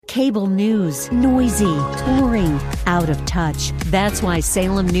Cable news, noisy, boring, out of touch. That's why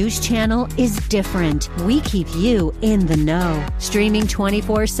Salem News Channel is different. We keep you in the know. Streaming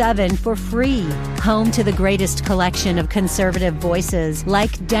 24/7 for free. Home to the greatest collection of conservative voices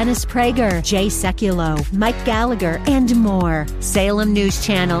like Dennis Prager, Jay Sekulow, Mike Gallagher, and more. Salem News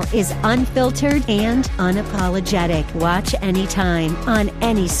Channel is unfiltered and unapologetic. Watch anytime, on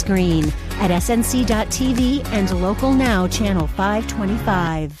any screen, at snc.tv and Local Now Channel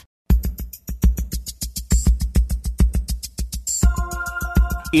 525.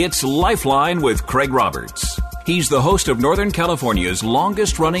 It's Lifeline with Craig Roberts. He's the host of Northern California's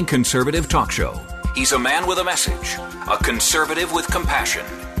longest-running conservative talk show. He's a man with a message, a conservative with compassion.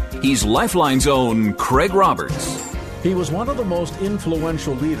 He's Lifeline's own Craig Roberts. He was one of the most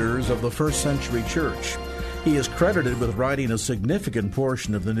influential leaders of the first century church. He is credited with writing a significant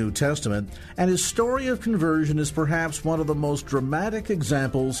portion of the New Testament, and his story of conversion is perhaps one of the most dramatic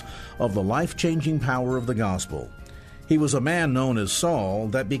examples of the life-changing power of the gospel. He was a man known as Saul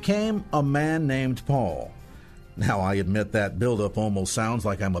that became a man named Paul. Now, I admit that buildup almost sounds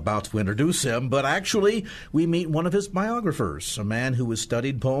like I'm about to introduce him, but actually, we meet one of his biographers, a man who has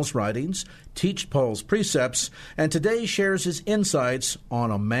studied Paul's writings, taught Paul's precepts, and today shares his insights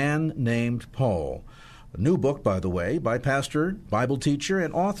on a man named Paul. A new book, by the way, by pastor, Bible teacher,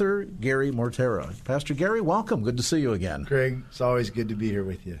 and author Gary Mortera. Pastor Gary, welcome. Good to see you again. Craig, it's always good to be here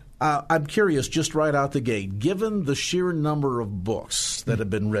with you. I'm curious, just right out the gate, given the sheer number of books that have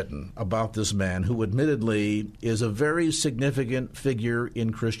been written about this man, who admittedly is a very significant figure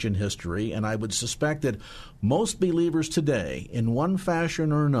in Christian history, and I would suspect that most believers today, in one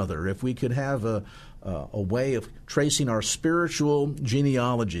fashion or another, if we could have a way of tracing our spiritual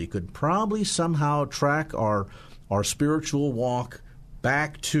genealogy, could probably somehow track our spiritual walk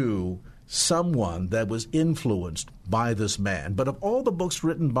back to someone that was influenced by this man. But of all the books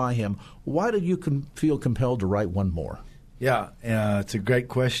written by him, why did you feel compelled to write one more? Yeah, it's a great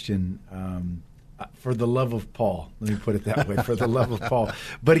question. For the love of Paul, let me put it that way, for the love of Paul.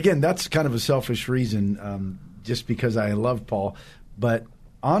 But again, that's kind of a selfish reason, just because I love Paul. But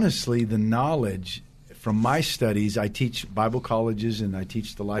honestly, the knowledge from my studies, I teach Bible colleges and I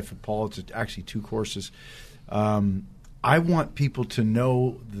teach the life of Paul. It's actually 2 courses. I want people to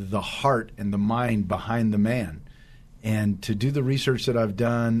know the heart and the mind behind the man, and to do the research that I've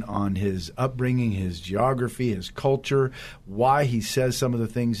done on his upbringing, his geography, his culture, why he says some of the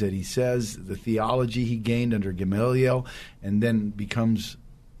things that he says, the theology he gained under Gamaliel, and then becomes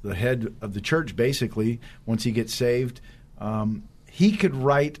the head of the church, basically, once he gets saved. He could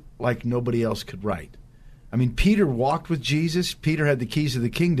write like nobody else could write. I mean, Peter walked with Jesus. Peter had the keys of the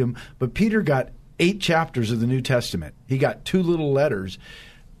kingdom, but Peter got 8 chapters of the New Testament. He got 2 little letters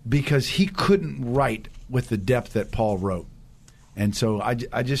because he couldn't write with the depth that Paul wrote. And so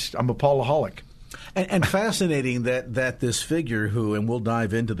I'm a Paulaholic. And fascinating that this figure who, and we'll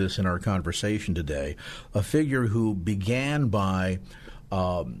dive into this in our conversation today, a figure who began by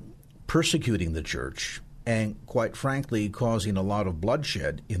persecuting the church and, quite frankly, causing a lot of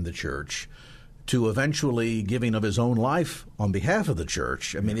bloodshed in the church, to eventually giving of his own life on behalf of the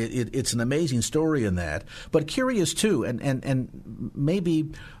church. I mean, it's an amazing story in that. But curious, too, and maybe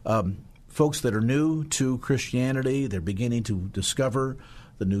folks that are new to Christianity, they're beginning to discover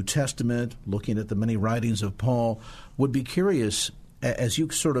the New Testament, looking at the many writings of Paul, would be curious, as you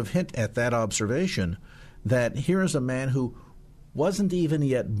sort of hint at that observation, that here is a man who wasn't even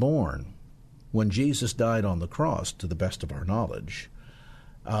yet born when Jesus died on the cross, to the best of our knowledge.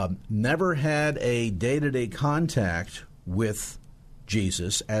 Never had a day-to-day contact with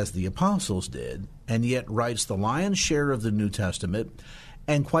Jesus as the apostles did, and yet writes the lion's share of the New Testament.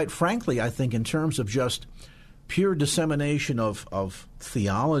 And quite frankly, I think in terms of just pure dissemination of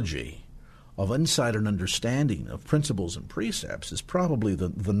theology, of insight and understanding of principles and precepts, is probably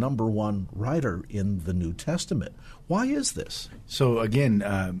the number one writer in the New Testament. Why is this? So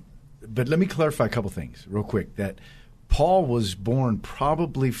again, but let me clarify a couple things real quick, that Paul was born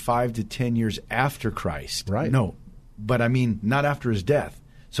probably 5 to 10 years after Christ. Right. No, but I mean not after his death.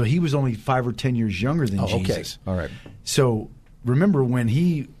 So he was only 5 or 10 years younger than Jesus. Okay. All right. So remember, when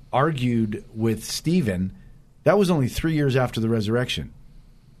he argued with Stephen, that was only 3 years after the resurrection.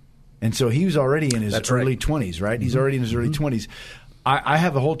 And so he was already in his early 20s, right? Mm-hmm. He's already in his early 20s. I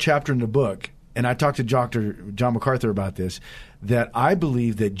have a whole chapter in the book, and I talked to Dr. John MacArthur about this, that I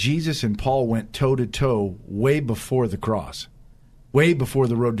believe that Jesus and Paul went toe-to-toe way before the cross, way before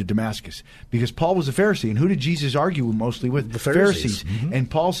the road to Damascus. Because Paul was a Pharisee, and who did Jesus argue mostly with? The Pharisees. Mm-hmm. And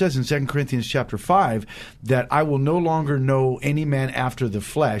Paul says in 2 Corinthians chapter 5 that I will no longer know any man after the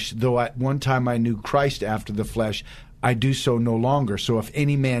flesh, though at one time I knew Christ after the flesh. I do so no longer. So if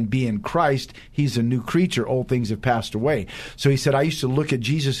any man be in Christ, he's a new creature. Old things have passed away. So he said, I used to look at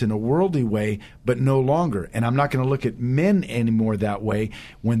Jesus in a worldly way, but no longer. And I'm not going to look at men anymore that way.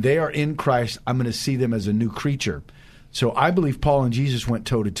 When they are in Christ, I'm going to see them as a new creature. So I believe Paul and Jesus went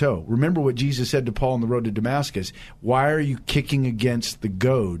toe-to-toe. Remember what Jesus said to Paul on the road to Damascus. Why are you kicking against the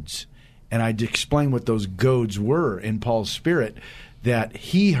goads? And I explained what those goads were in Paul's spirit, that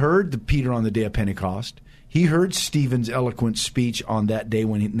he heard the Peter on the day of Pentecost. He heard Stephen's eloquent speech on that day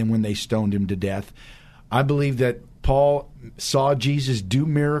when they stoned him to death. I believe that Paul saw Jesus do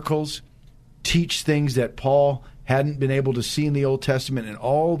miracles, teach things that Paul hadn't been able to see in the Old Testament, and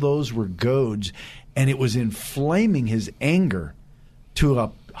all those were goads, and it was inflaming his anger to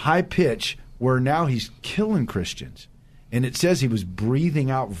a high pitch where now he's killing Christians. And it says he was breathing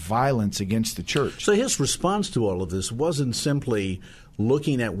out violence against the church. So his response to all of this wasn't simply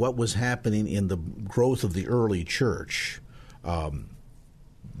looking at what was happening in the growth of the early church.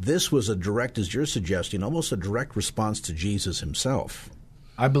 This was a direct, as you're suggesting, almost a direct response to Jesus himself.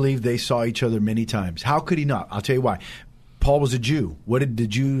 I believe they saw each other many times. How could he not? I'll tell you why. Paul was a Jew. What did the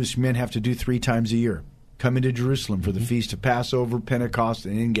Jewish men have to do 3 times a year? Come into Jerusalem for the feast of Passover, Pentecost,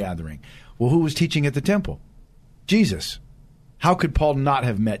 and ingathering. Well, who was teaching at the temple? Jesus. How could Paul not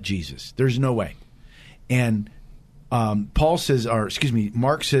have met Jesus? There's no way. And Mark says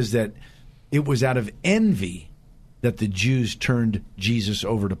that it was out of envy that the Jews turned Jesus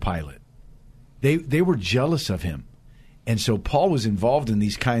over to Pilate. They were jealous of him. And so Paul was involved in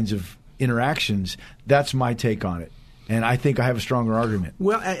these kinds of interactions. That's my take on it. And I think I have a stronger argument.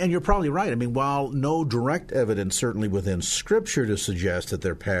 Well, and you're probably right. I mean, while no direct evidence certainly within Scripture to suggest that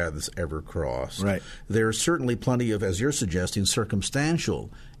their paths ever crossed, right, there's certainly plenty of, as you're suggesting,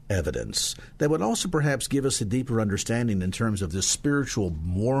 circumstantial evidence that would also perhaps give us a deeper understanding in terms of this spiritual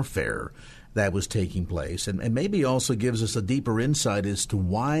warfare that was taking place, and maybe also gives us a deeper insight as to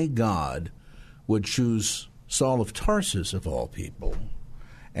why God would choose Saul of Tarsus, of all people.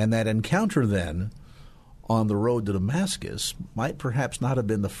 And that encounter then on the road to Damascus might perhaps not have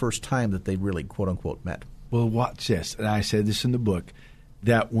been the first time that they really, quote-unquote, met. Well, watch this. And I said this in the book,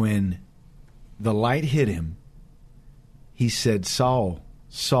 that when the light hit him, he said, Saul,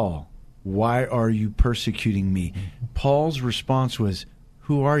 Saul, why are you persecuting me? Paul's response was,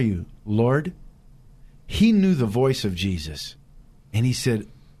 who are you, Lord? He knew the voice of Jesus. And he said,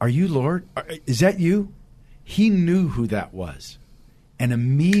 are you Lord? Is that you? He knew who that was. And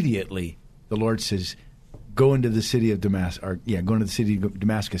immediately the Lord says, go into the city of Damascus. Go into the city of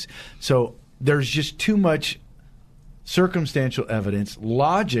Damascus. So there's just too much circumstantial evidence.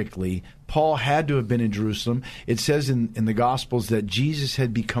 Logically, Paul had to have been in Jerusalem. It says in the Gospels that Jesus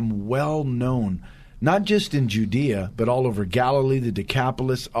had become well known, not just in Judea, but all over Galilee, the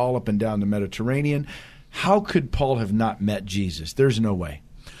Decapolis, all up and down the Mediterranean. How could Paul have not met Jesus? There's no way.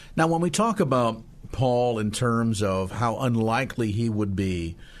 Now, when we talk about Paul in terms of how unlikely he would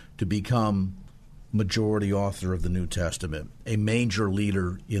be to become majority author of the New Testament, a major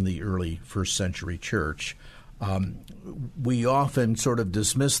leader in the early first century church, we often sort of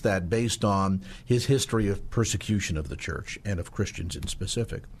dismiss that based on his history of persecution of the church and of Christians in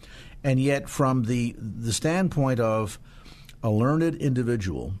specific. And yet from the standpoint of a learned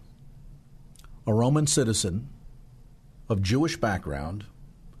individual, a Roman citizen of Jewish background,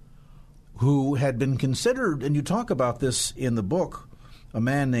 who had been considered, and you talk about this in the book, a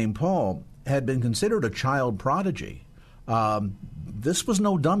man named Paul, had been considered a child prodigy. This was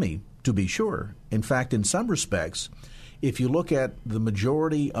no dummy, to be sure. In fact, in some respects, if you look at the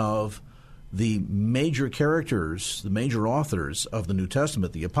majority of the major characters, the major authors of the New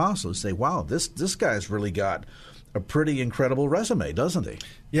Testament, the apostles, say, wow, this guy's really got a pretty incredible resume, doesn't he?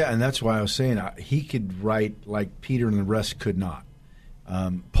 Yeah, and that's why I was saying he could write like Peter and the rest could not.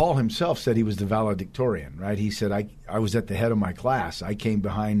 Paul himself said he was the valedictorian, right? He said, I was at the head of my class. I came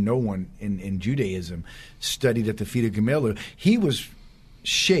behind no one in Judaism, studied at the feet of Gamaliel. He was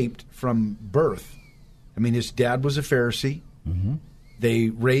shaped from birth. I mean, his dad was a Pharisee. Mm-hmm. They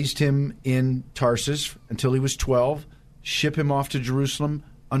raised him in Tarsus until he was 12, ship him off to Jerusalem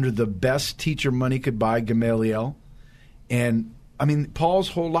under the best teacher money could buy, Gamaliel. And I mean, Paul's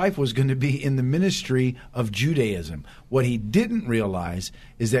whole life was going to be in the ministry of Judaism. What he didn't realize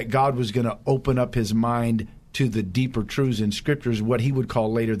is that God was going to open up his mind to the deeper truths in Scriptures, what he would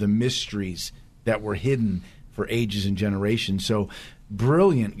call later the mysteries that were hidden for ages and generations. So,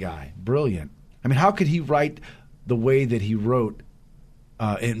 brilliant guy, brilliant. I mean, how could he write the way that he wrote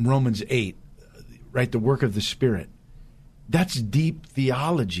in Romans 8, right, the work of the Spirit? That's deep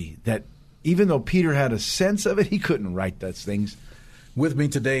theology that even though Peter had a sense of it, he couldn't write those things. With me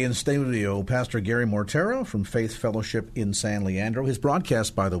today in studio, Pastor Gary Mortera from Faith Fellowship in San Leandro. His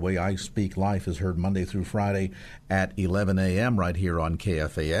broadcast, by the way, I Speak Life, is heard Monday through Friday at 11 a.m. right here on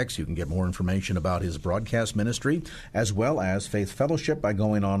KFAX. You can get more information about his broadcast ministry as well as Faith Fellowship by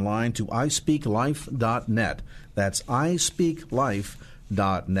going online to ispeaklife.net. That's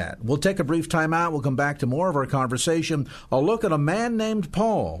ispeaklife.net. We'll take a brief time out. We'll come back to more of our conversation. A look at a man named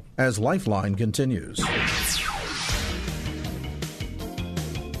Paul as Lifeline continues.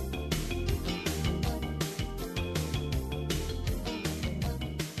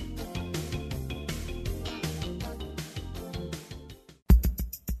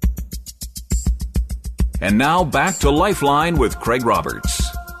 And now back to Lifeline with Craig Roberts.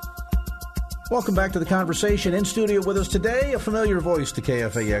 Welcome back to the conversation. In studio with us today, a familiar voice to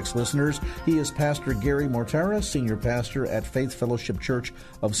KFAX listeners. He is Pastor Gary Mortera, Senior Pastor at Faith Fellowship Church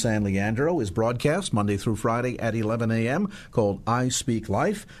of San Leandro. His broadcast Monday through Friday at 11 a.m. called I Speak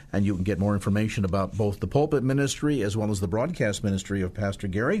Life. And you can get more information about both the pulpit ministry as well as the broadcast ministry of Pastor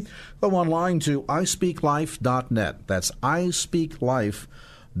Gary. Go online to ispeaklife.net. That's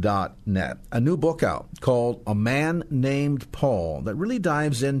ispeaklife.net. A new book out called A Man Named Paul that really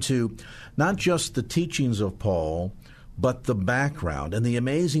dives into not just the teachings of Paul, but the background and the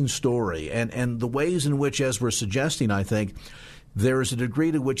amazing story and the ways in which, as we're suggesting, I think, there is a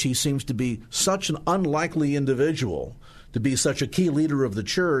degree to which he seems to be such an unlikely individual, to be such a key leader of the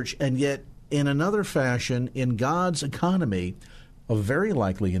church, and yet in another fashion, in God's economy, a very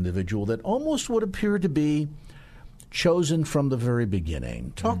likely individual that almost would appear to be chosen from the very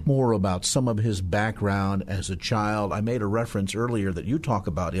beginning. Talk more about some of his background as a child. I made a reference earlier that you talk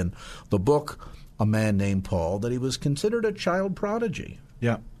about in the book, A Man Named Paul, that he was considered a child prodigy.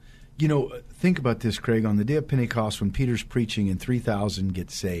 Yeah. You know, think about this, Craig. On the day of Pentecost, when Peter's preaching and 3,000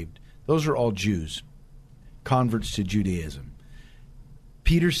 get saved, those are all Jews, converts to Judaism.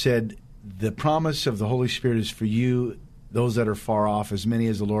 Peter said, the promise of the Holy Spirit is for you, those that are far off, as many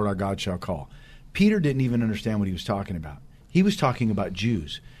as the Lord our God shall call. Peter didn't even understand what he was talking about. He was talking about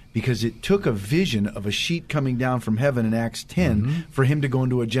Jews because it took a vision of a sheet coming down from heaven in Acts 10 for him to go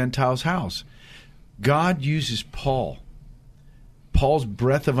into a Gentile's house. God uses Paul. Paul's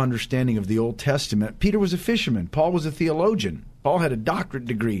breadth of understanding of the Old Testament. Peter was a fisherman. Paul was a theologian. Paul had a doctorate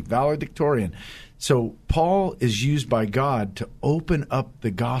degree, valedictorian. So Paul is used by God to open up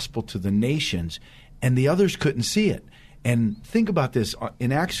the gospel to the nations, and the others couldn't see it. And think about this.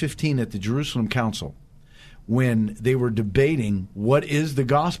 In Acts 15 at the Jerusalem Council, when they were debating what is the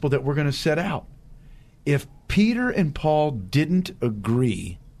gospel that we're going to set out, if Peter and Paul didn't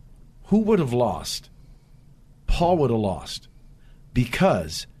agree, who would have lost? Paul would have lost,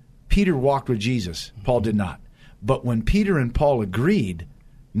 because Peter walked with Jesus. Paul did not. But when Peter and Paul agreed,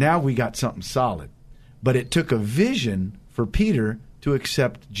 now we got something solid. But it took a vision for Peter to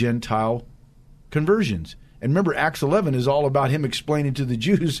accept Gentile conversions. And remember, Acts 11 is all about him explaining to the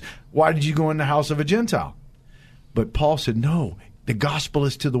Jews, why did you go in the house of a Gentile? But Paul said, no, the gospel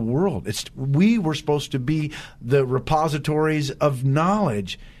is to the world. We were supposed to be the repositories of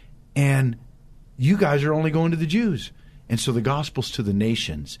knowledge, and you guys are only going to the Jews. And so the gospel's to the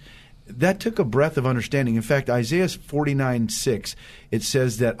nations. That took a breadth of understanding. In fact, Isaiah 49:6, it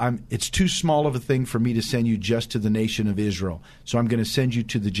says that it's too small of a thing for me to send you just to the nation of Israel, so I'm going to send you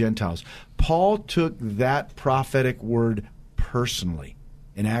to the Gentiles. Paul took that prophetic word personally.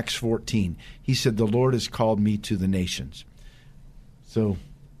 In Acts 14, he said, the Lord has called me to the nations. So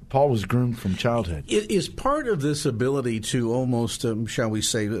Paul was groomed from childhood. Is part of this ability to almost, shall we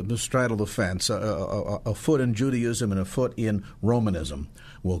say, straddle the fence, a foot in Judaism and a foot in Romanism,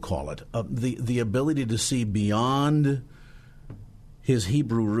 we'll call it, the ability to see beyond his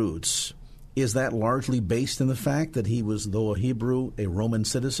Hebrew roots, is that largely based in the fact that he was, though a Hebrew, a Roman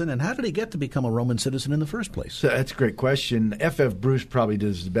citizen? And how did he get to become a Roman citizen in the first place? So that's a great question. F.F. Bruce probably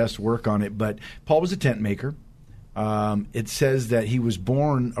does the best work on it, but Paul was a tent maker. It says that he was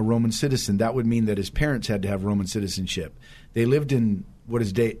born a Roman citizen. That would mean that his parents had to have Roman citizenship. They lived in what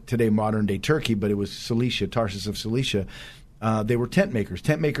is today modern-day Turkey, but it was Cilicia, Tarsus of Cilicia. They were tent makers.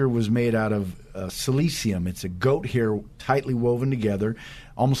 Tent maker was made out of silicium. It's a goat hair tightly woven together,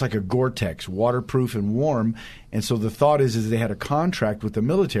 almost like a Gore-Tex, waterproof and warm. And so the thought is they had a contract with the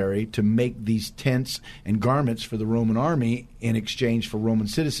military to make these tents and garments for the Roman army in exchange for Roman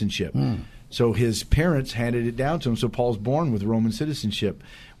citizenship. So his parents handed it down to him. So Paul's born with Roman citizenship,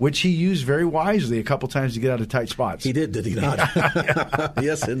 which he used very wisely a couple times to get out of tight spots. He did he not?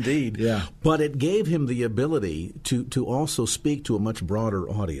 Yes, indeed. Yeah. But it gave him the ability to also speak to a much broader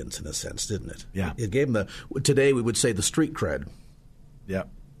audience, in a sense, didn't it? Yeah. It gave him today we would say the street cred. Yeah.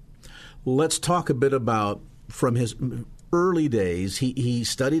 Let's talk a bit about, from early days, he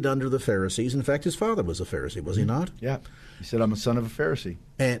studied under the Pharisees. In fact, his father was a Pharisee, was he not? Yeah. He said, I'm a son of a Pharisee.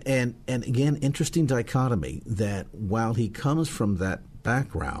 And again, interesting dichotomy that while he comes from that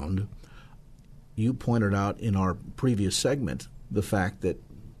background, you pointed out in our previous segment the fact that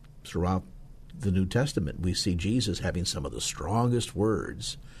throughout the New Testament we see Jesus having some of the strongest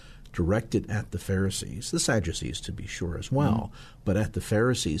words directed at the Pharisees, the Sadducees to be sure as well, but at the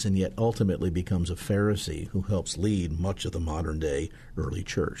Pharisees, and yet ultimately becomes a Pharisee who helps lead much of the modern day early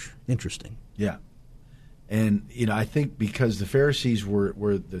church. Interesting. Yeah. And, I think because the Pharisees were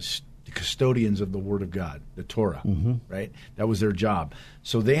the custodians of the Word of God, the Torah, right? That was their job.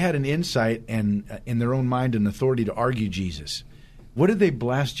 So they had an insight and in their own mind an authority to argue Jesus. What did they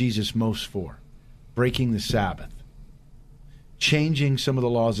blast Jesus most for? Breaking the Sabbath, changing some of the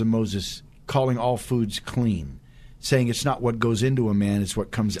laws of Moses, calling all foods clean, saying it's not what goes into a man, it's what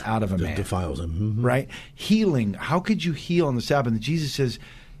comes out of a man. Defiles him. Right? Healing. How could you heal on the Sabbath? And Jesus says,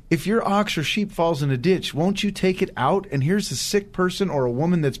 if your ox or sheep falls in a ditch, won't you take it out? And here's a sick person or a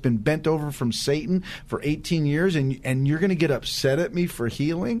woman that's been bent over from Satan for 18 years, and you're going to get upset at me for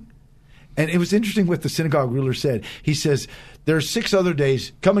healing? And it was interesting what the synagogue ruler said. He says, there are 6 other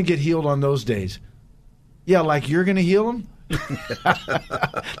days. Come and get healed on those days. Yeah, like you're going to heal them?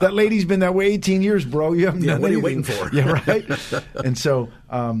 That lady's been that way 18 years, bro. You haven't done what are you anything. waiting for? Yeah, right? And so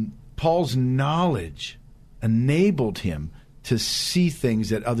Paul's knowledge enabled him to see things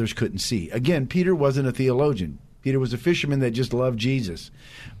that others couldn't see. Again, Peter wasn't a theologian. Peter was a fisherman that just loved Jesus.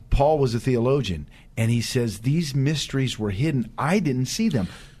 Paul was a theologian, and he says, these mysteries were hidden. I didn't see them.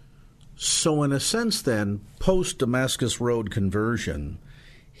 So in a sense then, post-Damascus Road conversion,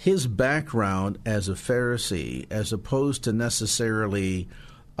 his background as a Pharisee, as opposed to necessarily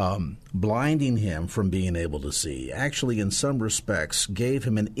blinding him from being able to see, actually in some respects gave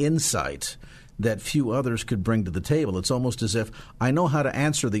him an insight that few others could bring to the table. It's almost as if I know how to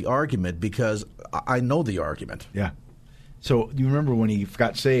answer the argument because I know the argument. Yeah. So you remember when he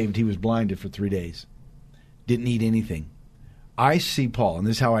got saved, he was blinded for 3 days. Didn't eat anything. I see Paul, and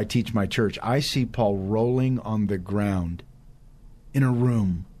this is how I teach my church, I see Paul rolling on the ground in a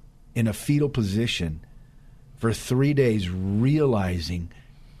room in a fetal position for 3 days, realizing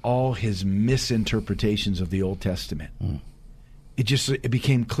all his misinterpretations of the Old Testament. It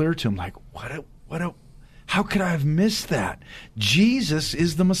became clear to him, like, how could I have missed that? Jesus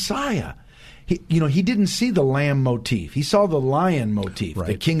is the Messiah. He didn't see the lamb motif. He saw the lion motif, right.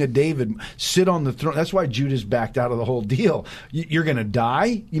 The King of David sit on the throne. That's why Judas backed out of the whole deal. You're going to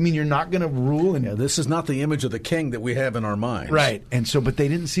die? You mean you're not going to rule? Yeah, this is not the image of the king that we have in our minds. Right. And so, but they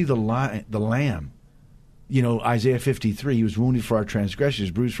didn't see the lamb. Isaiah 53, he was wounded for our transgressions,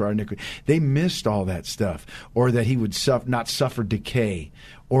 bruised for our iniquity. They missed all that stuff. Or that he would not suffer decay.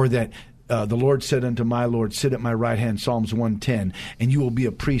 Or that the Lord said unto my Lord, sit at my right hand, Psalms 110, and you will be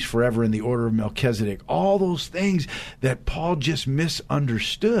a priest forever in the order of Melchizedek. All those things that Paul just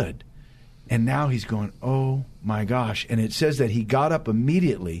misunderstood. And now he's going, oh my gosh. And it says that he got up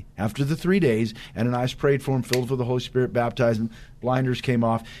immediately after the 3 days. Ananias prayed for him, filled with the Holy Spirit, baptized him. Blinders came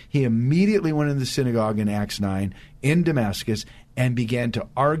off. He immediately went into the synagogue in Acts 9 in Damascus and began to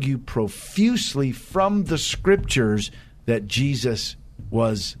argue profusely from the scriptures that Jesus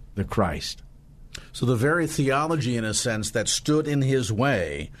was the Christ. So the very theology, in a sense, that stood in his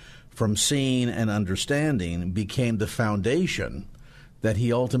way from seeing and understanding became the foundation that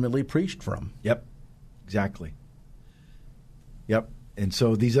he ultimately preached from. Yep, exactly. Yep. And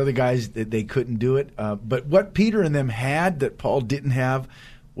so these other guys, they couldn't do it. But what Peter and them had that Paul didn't have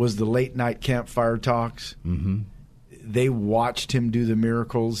was the late night campfire talks. Mm-hmm. They watched him do the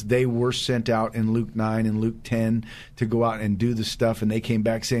miracles. They were sent out in Luke 9 and Luke 10 to go out and do the stuff. And they came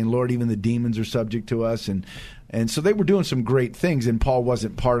back saying, Lord, even the demons are subject to us. And so they were doing some great things. And Paul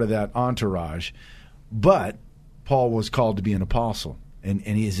wasn't part of that entourage. But Paul was called to be an apostle. And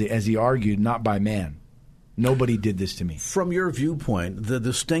as he argued, not by man. Nobody did this to me. From your viewpoint, the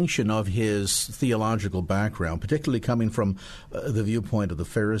distinction of his theological background, particularly coming from the viewpoint of the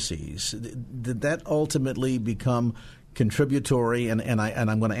Pharisees, did that ultimately become contributory? And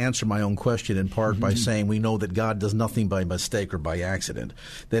I'm going to answer my own question in part by saying we know that God does nothing by mistake or by accident,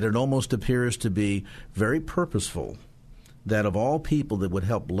 that it almost appears to be very purposeful that of all people that would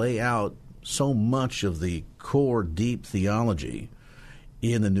help lay out so much of the core deep theology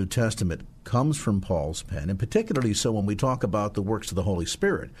in the New Testament comes from Paul's pen, and particularly so when we talk about the works of the Holy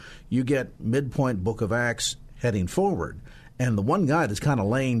Spirit. You get midpoint book of Acts heading forward, and the one guy that's kind of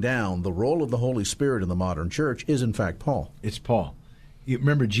laying down the role of the Holy Spirit in the modern church is, in fact, Paul. It's Paul. You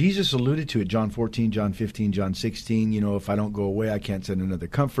remember, Jesus alluded to it, John 14, John 15, John 16, if I don't go away, I can't send another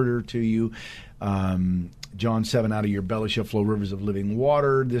comforter to you. John 7, out of your belly shall flow rivers of living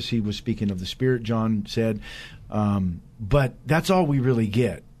water. This he was speaking of the Spirit, John said. But that's all we really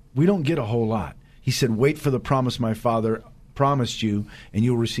get. We don't get a whole lot. He said, wait for the promise my Father promised you, and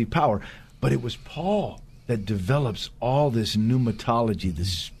you'll receive power. But it was Paul that develops all this pneumatology, the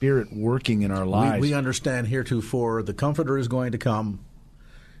Spirit working in our lives. We understand heretofore the Comforter is going to come,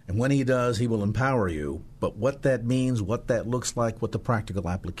 and when he does, he will empower you. But what that means, what that looks like, what the practical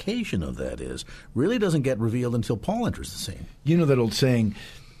application of that is, really doesn't get revealed until Paul enters the scene. You know that old saying,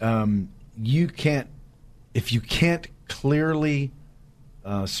 if you can't clearly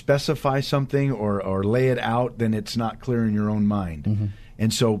specify something or lay it out, then it's not clear in your own mind. Mm-hmm.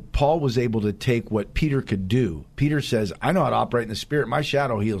 And so Paul was able to take what Peter could do. Peter says, I know how to operate in the Spirit. My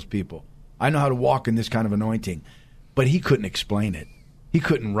shadow heals people. I know how to walk in this kind of anointing. But he couldn't explain it. He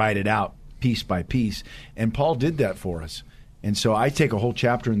couldn't write it out piece by piece. And Paul did that for us. And so I take a whole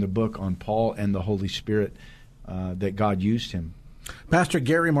chapter in the book on Paul and the Holy Spirit that God used him. Pastor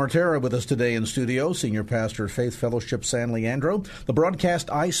Gary Martera with us today in studio, Senior Pastor of Faith Fellowship San Leandro. The broadcast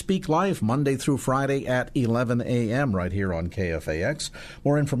I Speak Life, Monday through Friday at 11 a.m. right here on KFAX.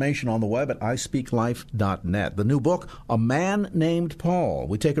 More information on the web at ispeaklife.net. The new book, A Man Named Paul.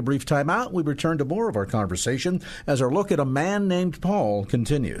 We take a brief time out. We return to more of our conversation as our look at A Man Named Paul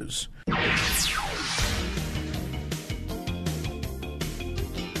continues.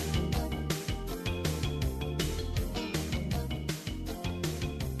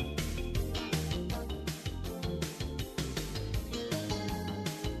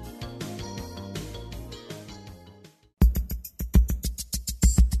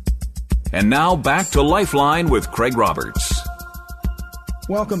 And now back to Lifeline with Craig Roberts.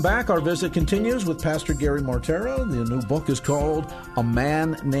 Welcome back. Our visit continues with Pastor Gary Martera. The new book is called A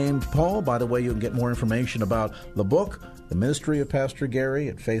Man Named Paul. By the way, you can get more information about the book, the ministry of Pastor Gary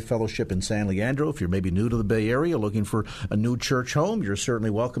at Faith Fellowship in San Leandro. If you're maybe new to the Bay Area, looking for a new church home, you're certainly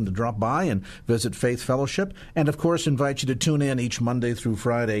welcome to drop by and visit Faith Fellowship. And, of course, invite you to tune in each Monday through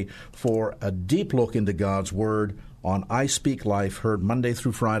Friday for a deep look into God's Word on I Speak Life, heard Monday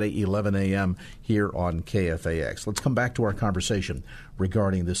through Friday, 11 a.m. here on KFAX. Let's come back to our conversation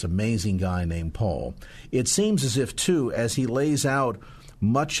regarding this amazing guy named Paul. It seems as if, too, as he lays out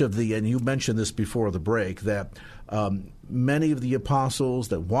much of the, and you mentioned this before the break, that many of the apostles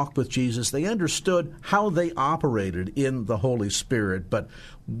that walked with Jesus, they understood how they operated in the Holy Spirit, but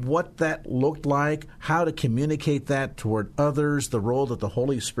what that looked like, how to communicate that toward others, the role that the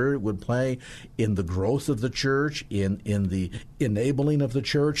Holy Spirit would play in the growth of the church, in the enabling of the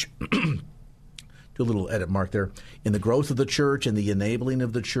church. Do a little edit mark there. In the growth of the church and the enabling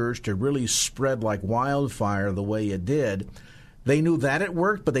of the church to really spread like wildfire the way it did. They knew that it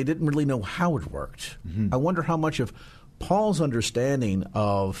worked, but they didn't really know how it worked. Mm-hmm. I wonder how much of Paul's understanding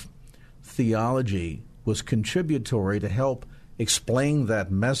of theology was contributory to help explain that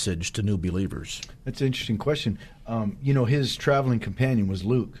message to new believers. That's an interesting question. His traveling companion was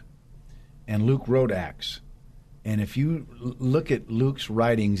Luke, and Luke wrote Acts. And if you look at Luke's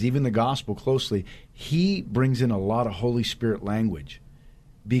writings, even the gospel closely, he brings in a lot of Holy Spirit language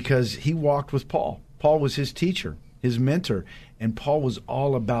because he walked with Paul. Paul was his teacher, his mentor, and Paul was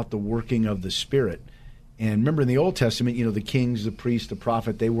all about the working of the Spirit. And remember in the Old Testament, the kings, the priest, the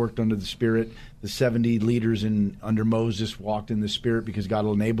prophet, they worked under the Spirit. The 70 leaders under Moses walked in the Spirit because God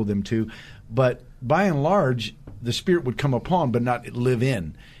will enable them to. But by and large, the Spirit would come upon but not live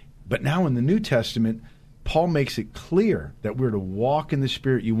in. But now in the New Testament, Paul makes it clear that we're to walk in the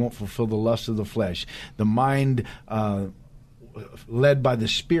Spirit. You won't fulfill the lust of the flesh. The mind led by the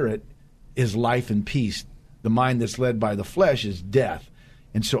Spirit is life and peace. The mind that's led by the flesh is death.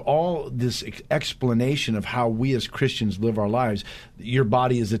 And so all this explanation of how we as Christians live our lives, your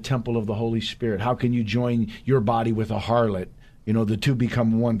body is a temple of the Holy Spirit. How can you join your body with a harlot? The two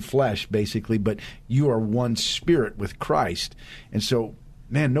become one flesh, basically, but you are one spirit with Christ. And so,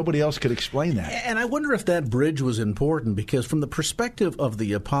 man, nobody else could explain that. And I wonder if that bridge was important because from the perspective of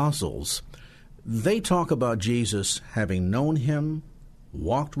the apostles, they talk about Jesus having known him,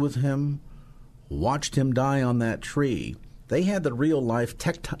 walked with him, watched him die on that tree. They had the real-life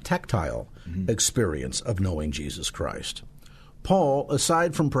tactile experience of knowing Jesus Christ. Paul,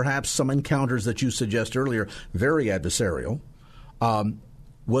 aside from perhaps some encounters that you suggest earlier, very adversarial,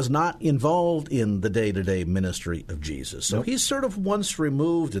 was not involved in the day-to-day ministry of Jesus. So he's sort of once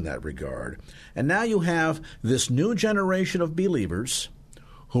removed in that regard. And now you have this new generation of believers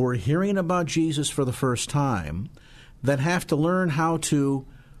who are hearing about Jesus for the first time that have to learn how to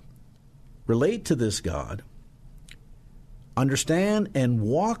relate to this God, understand and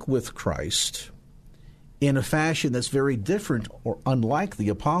walk with Christ in a fashion that's very different or unlike the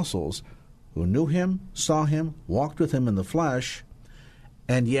apostles who knew him, saw him, walked with him in the flesh,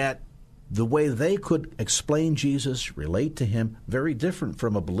 and yet the way they could explain Jesus, relate to him, very different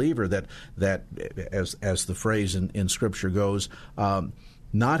from a believer that as the phrase in Scripture goes,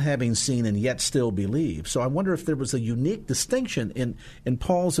 not having seen and yet still believe. So I wonder if there was a unique distinction in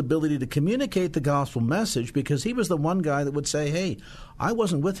Paul's ability to communicate the gospel message, because he was the one guy that would say, hey, I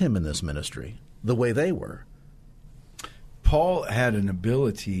wasn't with him in this ministry the way they were. Paul had an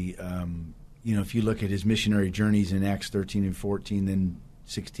ability, if you look at his missionary journeys in Acts 13 and 14, then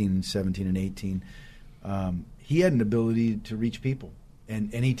 16 and 17 and 18, he had an ability to reach people.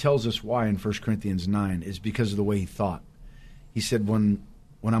 And he tells us why in 1 Corinthians 9 is because of the way he thought. He said, when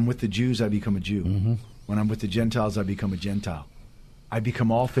I'm with the Jews, I become a Jew. Mm-hmm. When I'm with the Gentiles, I become a Gentile. I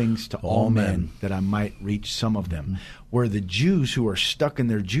become all things to all men that I might reach some of them. Mm-hmm. Where the Jews who are stuck in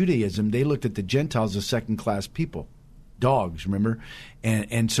their Judaism, they looked at the Gentiles as second-class people. Dogs, remember?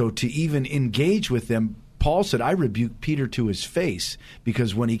 And so to even engage with them, Paul said, I rebuked Peter to his face,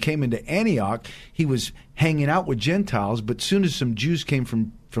 because when he came into Antioch, he was hanging out with Gentiles, but soon as some Jews came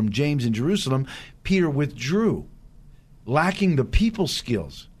from James in Jerusalem, Peter withdrew, lacking the people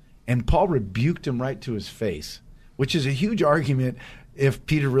skills. And Paul rebuked him right to his face, which is a huge argument if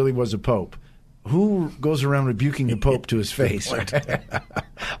Peter really was a pope. Who goes around rebuking the Pope to his face?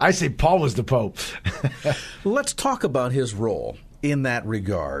 I say Paul was the Pope. Let's talk about his role in that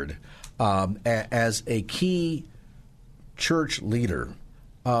regard as a key church leader.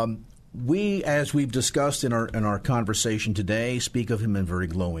 We, as we've discussed in our conversation today, speak of him in very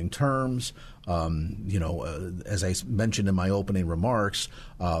glowing terms. As I mentioned in my opening remarks,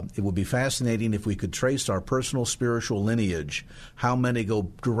 it would be fascinating if we could trace our personal spiritual lineage, how many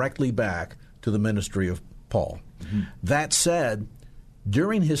go directly back to the ministry of Paul. Mm-hmm. That said,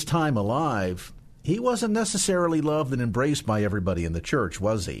 during his time alive, he wasn't necessarily loved and embraced by everybody in the church,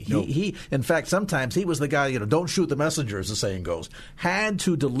 was he? Nope. He, in fact, sometimes he was the guy, don't shoot the messenger, as the saying goes, had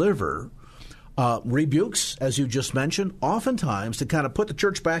to deliver rebukes, as you just mentioned, oftentimes to kind of put the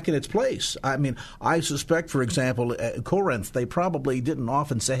church back in its place. I mean, I suspect, for example, at Corinth, they probably didn't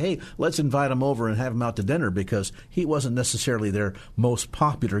often say, hey, let's invite him over and have him out to dinner, because he wasn't necessarily their most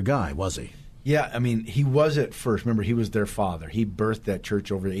popular guy, was he? Yeah, I mean, he was at first. Remember, he was their father. He birthed that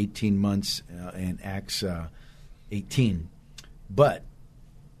church over 18 months in Acts 18. But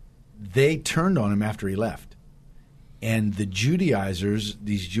they turned on him after he left. And the Judaizers,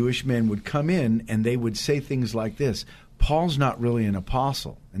 these Jewish men, would come in and they would say things like this: Paul's not really an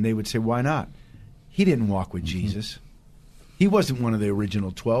apostle. And they would say, why not? He didn't walk with Jesus. He wasn't one of the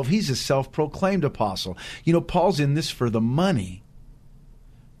original 12. He's a self-proclaimed apostle. Paul's in this for the money.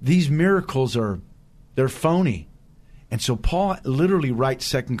 These miracles they're phony. And so Paul literally writes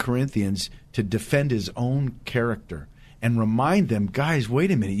 2 Corinthians to defend his own character and remind them, guys, wait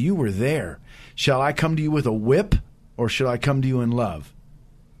a minute, you were there. Shall I come to you with a whip, or should I come to you in love?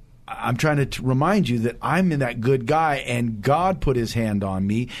 I'm trying to remind you that I'm that good guy, and God put his hand on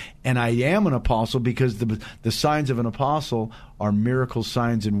me, and I am an apostle, because the signs of an apostle are miracles,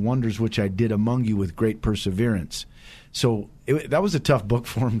 signs, and wonders, which I did among you with great perseverance. So that was a tough book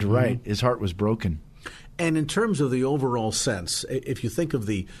for him to write. Mm-hmm. His heart was broken. And in terms of the overall sense, if you think of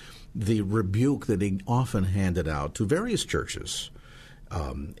the rebuke that he often handed out to various churches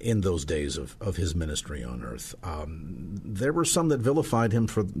in those days of his ministry on earth, there were some that vilified him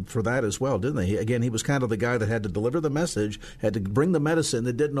for that as well, didn't they? Again, he was kind of the guy that had to deliver the message, had to bring the medicine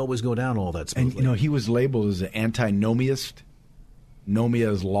that didn't always go down all that smoothly. And, he was labeled as an antinomiist.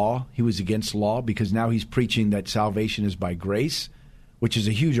 Nomia is law. He was against law, because now he's preaching that salvation is by grace, which is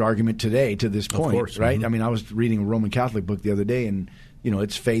a huge argument today to this point, of course, right? Mm-hmm. I mean, I was reading a Roman Catholic book the other day, and,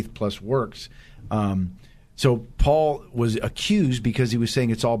 it's faith plus works. So Paul was accused because he was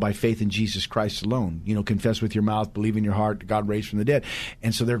saying it's all by faith in Jesus Christ alone. Confess with your mouth, believe in your heart that God raised from the dead.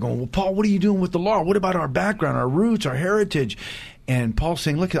 And so they're going, well, Paul, what are you doing with the law? What about our background, our roots, our heritage? And Paul's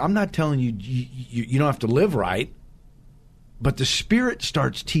saying, look, I'm not telling you you don't have to live right. But the Spirit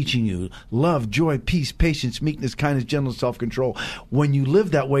starts teaching you love, joy, peace, patience, meekness, kindness, gentleness, self-control. When you live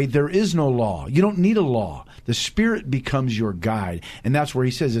that way, there is no law. You don't need a law. The Spirit becomes your guide. And that's where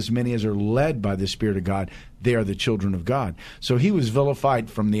he says, as many as are led by the Spirit of God, they are the children of God. So he was vilified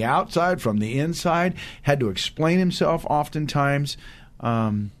from the outside, from the inside, had to explain himself oftentimes.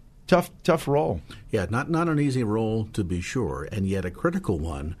 Tough role. Yeah, not an easy role, to be sure, and yet a critical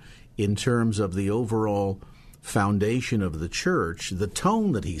one in terms of the overall foundation of the church, the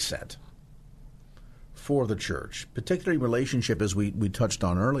tone that he set for the church, particularly in relationship, as we touched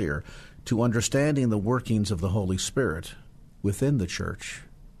on earlier, to understanding the workings of the Holy Spirit within the church.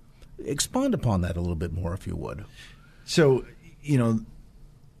 Expand upon that a little bit more, if you would. So,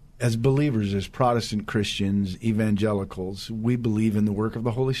 as believers, as Protestant Christians, evangelicals, we believe in the work of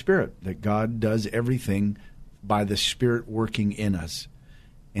the Holy Spirit, that God does everything by the Spirit working in us.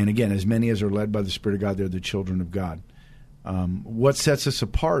 And again, as many as are led by the Spirit of God, they're the children of God. What sets us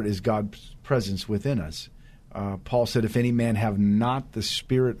apart is God's presence within us. Paul said, if any man have not the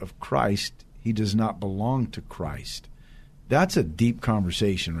Spirit of Christ, he does not belong to Christ. That's a deep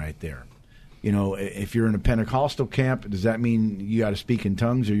conversation right there. You know, if you're in a Pentecostal camp, does that mean you got to speak in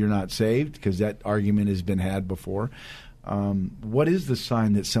tongues or you're not saved? Because that argument has been had before. What is the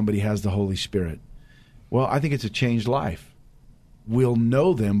sign that somebody has the Holy Spirit? Well, I think it's a changed life. We'll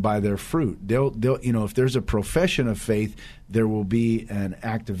know them by their fruit. They'll, you know, if there's a profession of faith, there will be an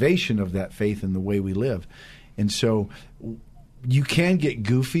activation of that faith in the way we live. And so you can get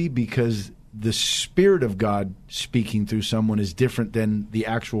goofy because the Spirit of God speaking through someone is different than the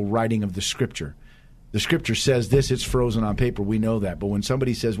actual writing of the Scripture. The Scripture says this, it's frozen on paper. We know that. But when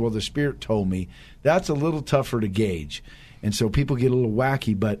somebody says, well, the Spirit told me, that's a little tougher to gauge. And so people get a little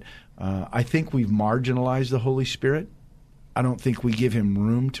wacky. But I think we've marginalized the Holy Spirit. I don't think we give him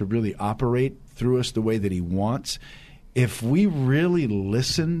room to really operate through us the way that he wants. If we really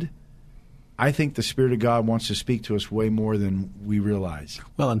listened, I think the Spirit of God wants to speak to us way more than we realize.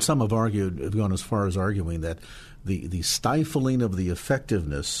 Well, and some have gone as far as arguing that the stifling of the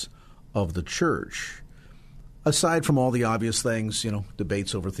effectiveness of the church, aside from all the obvious things, you know,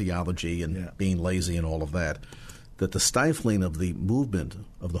 debates over theology and being lazy and all of that, that the stifling of the movement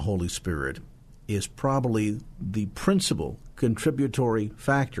of the Holy Spirit is probably the principal contributory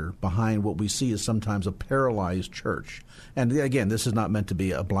factor behind what we see as sometimes a paralyzed church. And again, this is not meant to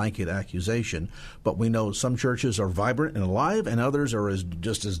be a blanket accusation, but we know some churches are vibrant and alive and others are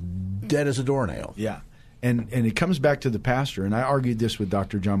just as dead as a doornail. Yeah. And it comes back to the pastor, and I argued this with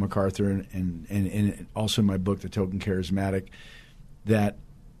Dr. John MacArthur and also in my book, The Token Charismatic, that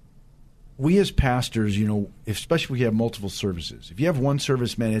we as pastors, you know, especially if we have multiple services, if you have one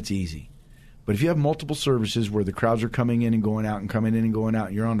service, man, it's easy. But if you have multiple services where the crowds are coming in and going out and coming in and going out,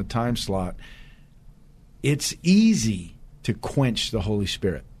 and you're on a time slot, it's easy to quench the Holy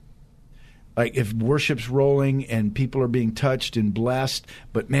Spirit. Like if worship's rolling and people are being touched and blessed,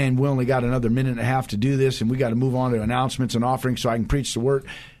 but man, we only got another minute and a half to do this and we got to move on to announcements and offerings so I can preach the word,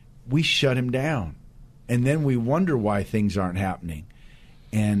 we shut him down. And then we wonder why things aren't happening.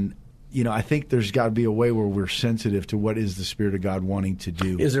 And you know, I think there's got to be a way where we're sensitive to what is the Spirit of God wanting to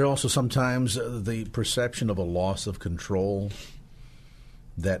do. Is there also sometimes the perception of a loss of control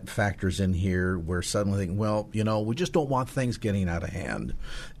that factors in here where suddenly think, well, you know, we just don't want things getting out of hand.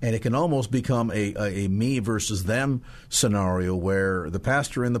 And it can almost become a me versus them scenario where the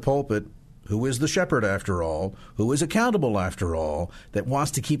pastor in the pulpit, who is the shepherd after all, who is accountable after all, that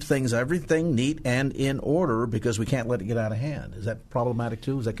wants to keep everything neat and in order because we can't let it get out of hand. Is that problematic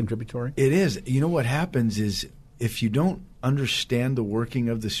too? Is that contributory? It is. You know what happens is if you don't understand the working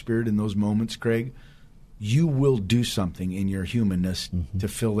of the Spirit in those moments, Craig, you will do something in your humanness to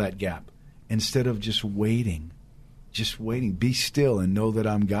fill that gap instead of just waiting. Just waiting. Be still and know that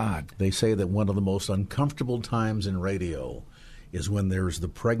I'm God. They say that one of the most uncomfortable times in radio is when there's the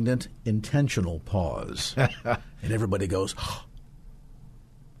pregnant intentional pause. And everybody goes, oh,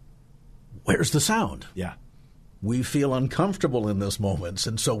 where's the sound? Yeah. We feel uncomfortable in those moments,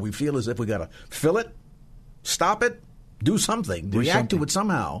 and so we feel as if we got to fill it, stop it, do something, react to it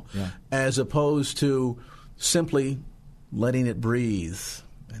somehow, as opposed to simply letting it breathe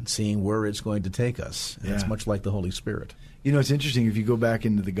and seeing where it's going to take us. And it's much like the Holy Spirit. You know, it's interesting if you go back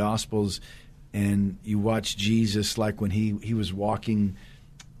into the Gospels and you watch Jesus, like when he was walking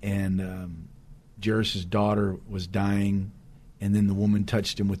and Jairus' daughter was dying, and then the woman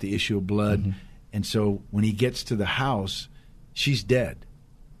touched him with the issue of blood. And so when he gets to the house, she's dead.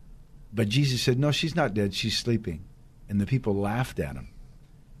 But Jesus said, no, she's not dead. She's sleeping. And the people laughed at him.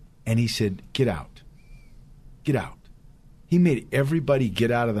 And he said, get out. Get out. He made everybody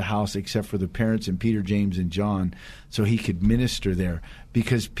get out of the house except for the parents and Peter, James, and John so he could minister there,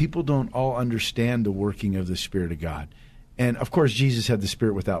 because people don't all understand the working of the Spirit of God. And, of course, Jesus had the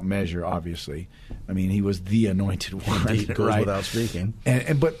Spirit without measure, obviously. I mean, he was the anointed one. It goes without speaking.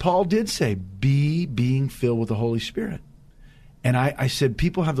 But Paul did say, be being filled with the Holy Spirit. And I said,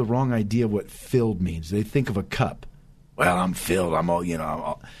 people have the wrong idea of what filled means. They think of a cup. Well, I'm filled.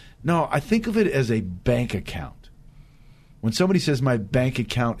 No, I think of it as a bank account. When somebody says my bank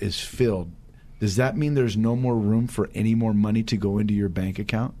account is filled, does that mean there's no more room for any more money to go into your bank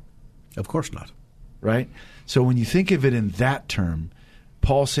account? Of course not. Right? So when you think of it in that term,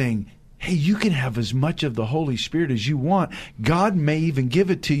 Paul's saying, hey, you can have as much of the Holy Spirit as you want. God may even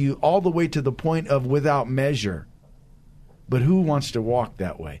give it to you all the way to the point of without measure. But who wants to walk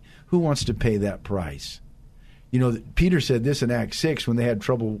that way? Who wants to pay that price? You know, Peter said this in Acts 6 when they had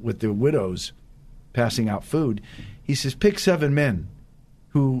trouble with the widows passing out food. He says, pick 7 men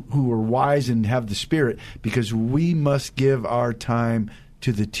who are wise and have the Spirit, because we must give our time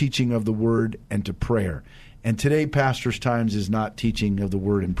to the teaching of the Word and to prayer. And today, pastors' times is not teaching of the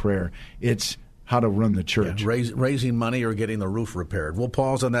Word and prayer. It's how to run the church. Yeah, raising money or getting the roof repaired. We'll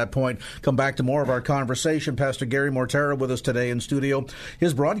pause on that point, come back to more of our conversation. Pastor Gary Mortera with us today in studio.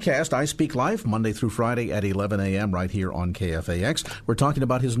 His broadcast, I Speak Life, Monday through Friday at 11 a.m. right here on KFAX. We're talking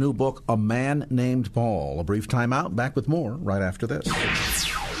about his new book, A Man Named Paul. A brief time out, back with more right after this.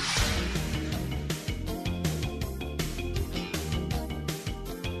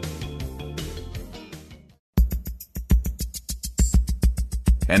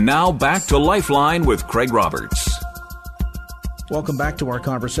 And now back to Lifeline with Craig Roberts. Welcome back to our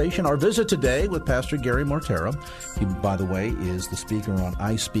conversation. Our visit today with Pastor Gary Mortera. He, by the way, is the speaker on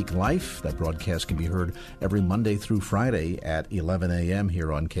I Speak Life. That broadcast can be heard every Monday through Friday at 11 a.m.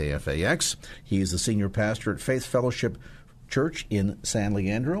 here on KFAX. He is the senior pastor at Faith Fellowship Church in San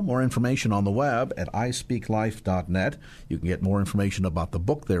Leandro. More information on the web at ispeaklife.net. You can get more information about the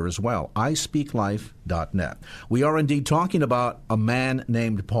book there as well, ispeaklife.net. We are indeed talking about a man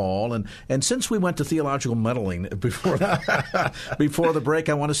named Paul, and since we went to theological meddling before the break,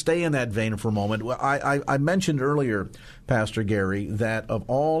 I want to stay in that vein for a moment. I mentioned earlier, Pastor Gary, that of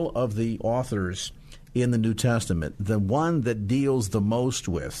all of the authors in the New Testament, the one that deals the most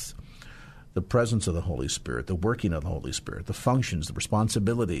with the presence of the Holy Spirit, the working of the Holy Spirit, the functions, the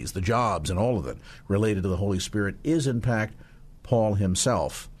responsibilities, the jobs, and all of it related to the Holy Spirit is, in fact, Paul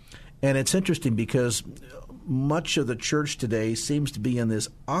himself. And it's interesting because much of the church today seems to be in this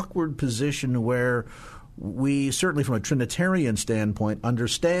awkward position where we, certainly from a Trinitarian standpoint,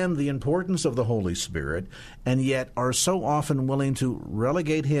 understand the importance of the Holy Spirit and yet are so often willing to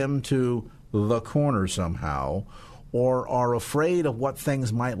relegate him to the corner somehow, or are afraid of what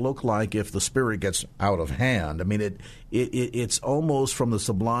things might look like if the Spirit gets out of hand. I mean, it's almost from the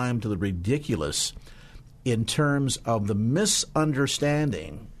sublime to the ridiculous in terms of the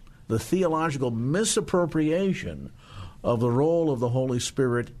misunderstanding, the theological misappropriation of the role of the Holy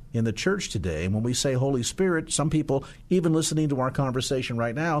Spirit in the church today. And when we say Holy Spirit, some people, even listening to our conversation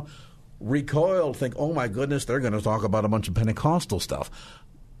right now, recoil, think, oh my goodness, they're going to talk about a bunch of Pentecostal stuff,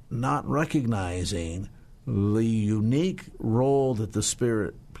 not recognizing the unique role that the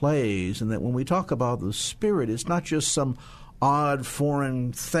Spirit plays, and that when we talk about the Spirit, it's not just some odd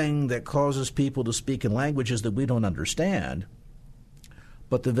foreign thing that causes people to speak in languages that we don't understand,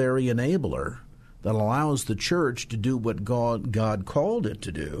 but the very enabler that allows the church to do what God called it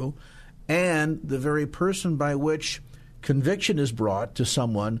to do, and the very person by which conviction is brought to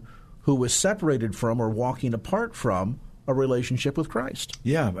someone who is separated from or walking apart from a relationship with Christ.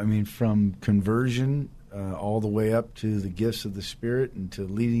 Yeah, I mean, from conversion all the way up to the gifts of the Spirit and to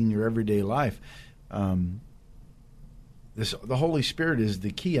leading your everyday life. The Holy Spirit is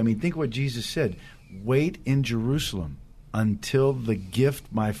the key. I mean, think what Jesus said. Wait in Jerusalem until the gift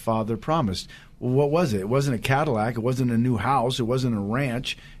my Father promised. Well, what was it? It wasn't a Cadillac. It wasn't a new house. It wasn't a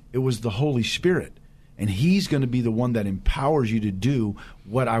ranch. It was the Holy Spirit. And he's going to be the one that empowers you to do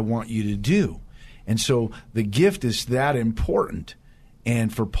what I want you to do. And so the gift is that important.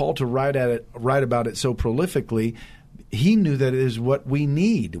 And for Paul to write about it so prolifically, he knew that it is what we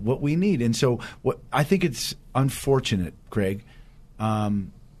need. And so I think it's unfortunate, Craig,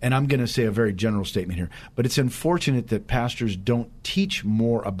 and I'm going to say a very general statement here, but it's unfortunate that pastors don't teach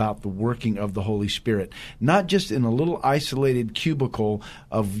more about the working of the Holy Spirit, not just in a little isolated cubicle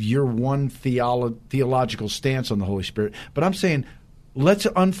of your one theological stance on the Holy Spirit, but I'm saying let's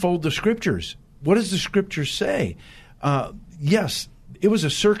unfold the Scriptures. What does the Scripture say? Yes, it was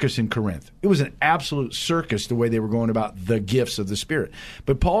a circus in Corinth. It was an absolute circus the way they were going about the gifts of the Spirit.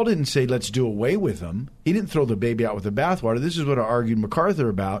 But Paul didn't say, let's do away with them. He didn't throw the baby out with the bathwater. This is what I argued MacArthur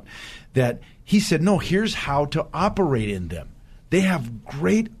about, that he said, no, here's how to operate in them. They have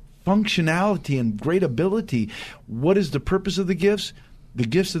great functionality and great ability. What is the purpose of the gifts? The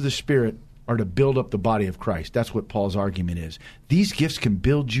gifts of the Spirit are to build up the body of Christ. That's what Paul's argument is. These gifts can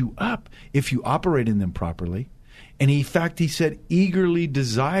build you up if you operate in them properly. And in fact, he said, eagerly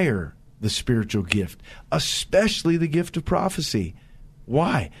desire the spiritual gift, especially the gift of prophecy.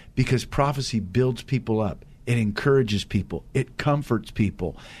 Why? Because prophecy builds people up. It encourages people. It comforts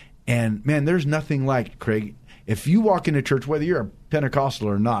people. And man, there's nothing like it, Craig. If you walk into church, whether you're a Pentecostal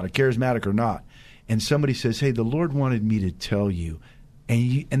or not, a charismatic or not, and somebody says, hey, the Lord wanted me to tell you,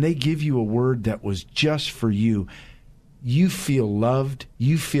 and they give you a word that was just for you, you feel loved,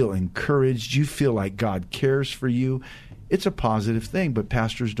 you feel encouraged, you feel like God cares for you. it's a positive thing, but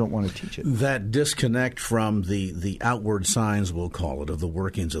pastors don't want to teach it. That disconnect from the outward signs, we'll call it, of the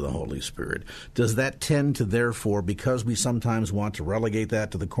workings of the Holy Spirit, does that tend to, therefore, because we sometimes want to relegate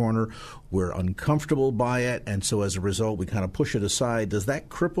that to the corner, we're uncomfortable by it, and so as a result we kind of push it aside, does that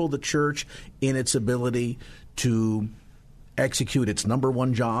cripple the church in its ability to execute its number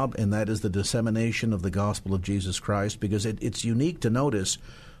one job, and that is the dissemination of the gospel of Jesus Christ? Because it's unique to notice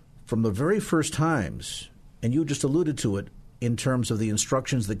from the very first times, and you just alluded to it in terms of the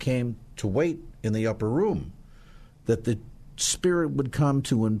instructions that came to wait in the upper room, that the Spirit would come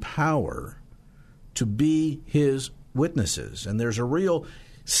to empower, to be His witnesses. And there's a real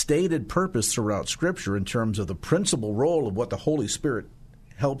stated purpose throughout Scripture in terms of the principal role of what the Holy Spirit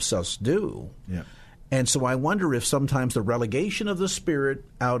helps us do. Yeah. And so I wonder if sometimes the relegation of the Spirit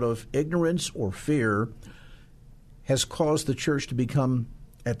out of ignorance or fear has caused the church to become,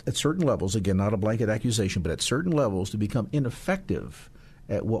 at certain levels, again, not a blanket accusation, but at certain levels, to become ineffective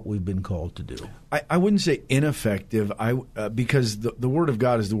at what we've been called to do. I wouldn't say ineffective, because the Word of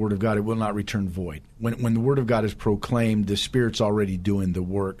God is the Word of God. It will not return void. When the Word of God is proclaimed, the Spirit's already doing the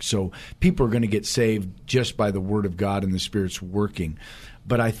work. So people are going to get saved just by the Word of God and the Spirit's working.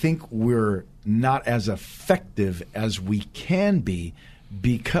 But I think we're not as effective as we can be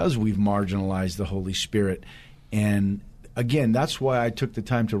because we've marginalized the Holy Spirit. And again, that's why I took the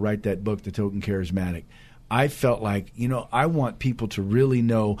time to write that book, The Token Charismatic. I felt like, I want people to really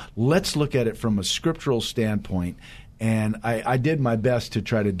know, let's look at it from a scriptural standpoint. And I did my best to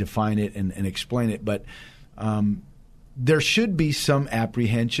try to define it and explain it. But there should be some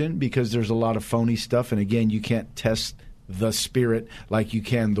apprehension because there's a lot of phony stuff. And again, you can't test the Spirit like you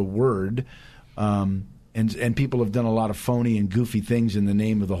can the Word. And people have done a lot of phony and goofy things in the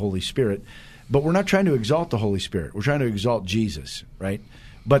name of the Holy Spirit. But we're not trying to exalt the Holy Spirit. We're trying to exalt Jesus, right?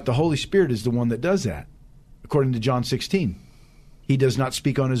 But the Holy Spirit is the one that does that. According to John 16, He does not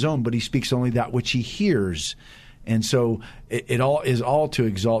speak on His own, but He speaks only that which He hears. And so it all is all to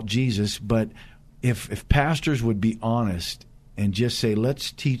exalt Jesus. But if pastors would be honest and just say,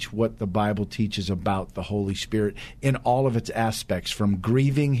 let's teach what the Bible teaches about the Holy Spirit in all of its aspects, from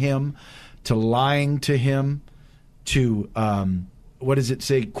grieving Him to lying to Him to what does it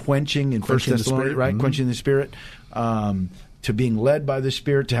say? Quenching in 1 Thessalonians, right? Mm-hmm. Quenching the Spirit, to being led by the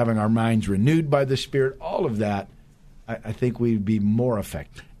Spirit, to having our minds renewed by the Spirit. All of that, I think we'd be more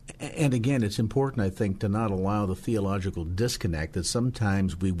effective. And again, it's important, I think, to not allow the theological disconnect that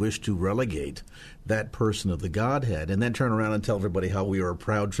sometimes we wish to relegate that person of the Godhead and then turn around and tell everybody how we are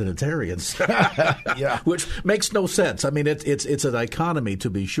proud Trinitarians, yeah, which makes no sense. I mean, it's a dichotomy, to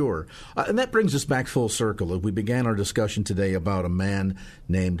be sure. And that brings us back full circle. We began our discussion today about a man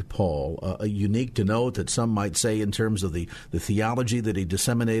named Paul. Unique to note that some might say in terms of the theology that he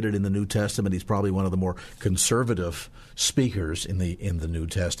disseminated in the New Testament, he's probably one of the more conservative speakers in the New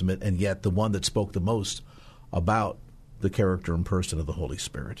Testament, and yet the one that spoke the most about the character and person of the Holy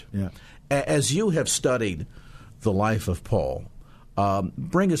Spirit. Yeah. As you have studied the life of Paul,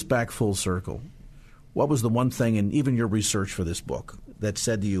 bring us back full circle. What was the one thing in even your research for this book that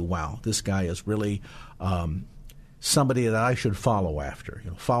said to you, wow, this guy is really somebody that I should follow after?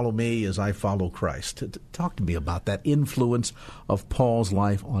 Follow me as I follow Christ. Talk to me about that influence of Paul's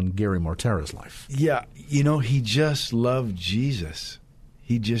life on Gary Mortera's life. Yeah, he just loved Jesus.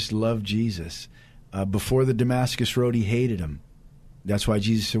 He just loved Jesus. Before the Damascus Road, he hated him. That's why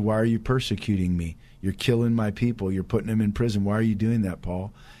Jesus said, why are you persecuting me? You're killing my people. You're putting them in prison. Why are you doing that,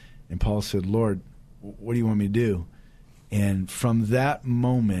 Paul? And Paul said, Lord, what do you want me to do? And from that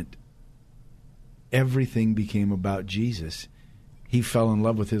moment, everything became about Jesus. He fell in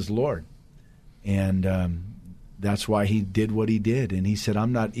love with his Lord. And that's why he did what he did. And he said,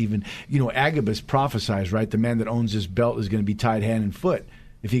 I'm not even, Agabus prophesies, right? The man that owns this belt is going to be tied hand and foot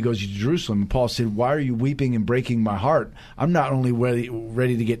if he goes to Jerusalem. And Paul said, why are you weeping and breaking my heart? I'm not only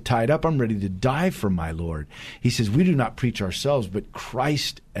ready to get tied up, I'm ready to die for my Lord. He says, we do not preach ourselves, but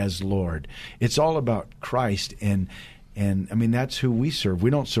Christ as Lord. It's all about Christ. And I mean, that's who we serve. We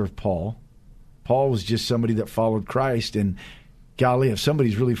don't serve Paul. Paul was just somebody that followed Christ. And golly, if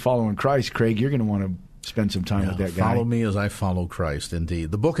somebody's really following Christ, Craig, you're going to want to spend some time with that guy. Follow me as I follow Christ, indeed.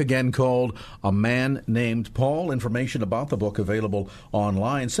 The book again called A Man Named Paul. Information about the book available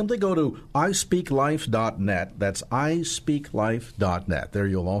online. Simply go to ispeaklife.net. That's ispeaklife.net. There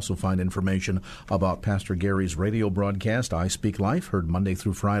you'll also find information about Pastor Gary's radio broadcast, I Speak Life, heard Monday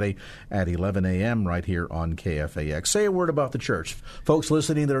through Friday at 11 a.m. right here on KFAX. Say a word about the church. Folks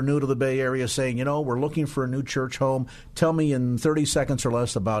listening that are new to the Bay Area saying, we're looking for a new church home. Tell me in 30 seconds or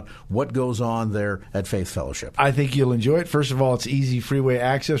less about what goes on there at Faith Fellowship? I think you'll enjoy it. First of all, it's easy freeway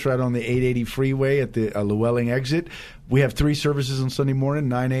access right on the 880 freeway at the Llewellyn exit. We have 3 services on Sunday morning,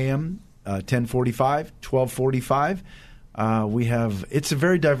 9 a.m., 10:45, 12:45. It's a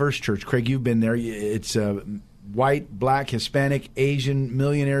very diverse church. Craig, you've been there. It's white, black, Hispanic, Asian,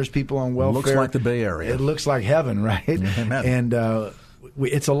 millionaires, people on welfare. Looks like the Bay Area. It looks like heaven, right? Amen. And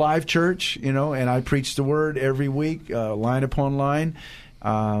it's a live church, and I preach the word every week, line upon line.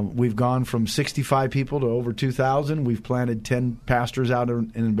 We've gone from 65 people to over 2,000. We've planted 10 pastors out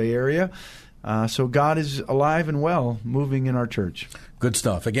in the Bay Area. So God is alive and well, moving in our church. Good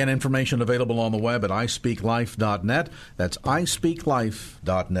stuff. Again, information available on the web at ispeaklife.net. That's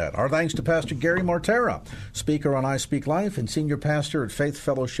ispeaklife.net. Our thanks to Pastor Gary Mortera, speaker on I Speak Life and senior pastor at Faith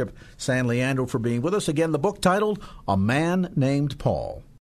Fellowship San Leandro, for being with us. Again, the book titled A Man Named Paul.